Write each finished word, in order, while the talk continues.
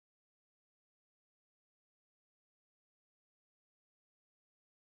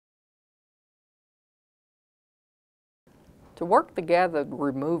To work the gathered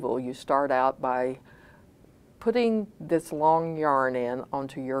removal, you start out by putting this long yarn in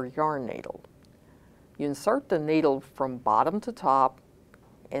onto your yarn needle. You insert the needle from bottom to top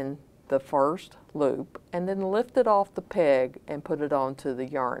in the first loop and then lift it off the peg and put it onto the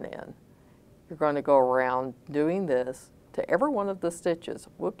yarn end. You're going to go around doing this to every one of the stitches.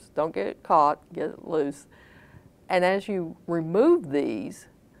 Whoops, don't get it caught, get it loose. And as you remove these,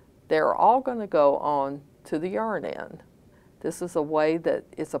 they're all going to go on to the yarn end. This is a way that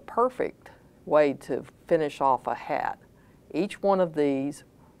is a perfect way to finish off a hat. Each one of these,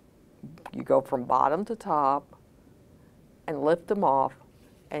 you go from bottom to top and lift them off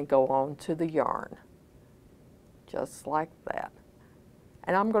and go on to the yarn, just like that.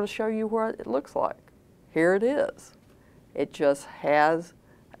 And I'm going to show you what it looks like. Here it is. It just has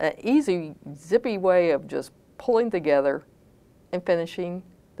an easy, zippy way of just pulling together and finishing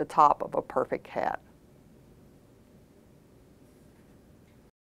the top of a perfect hat.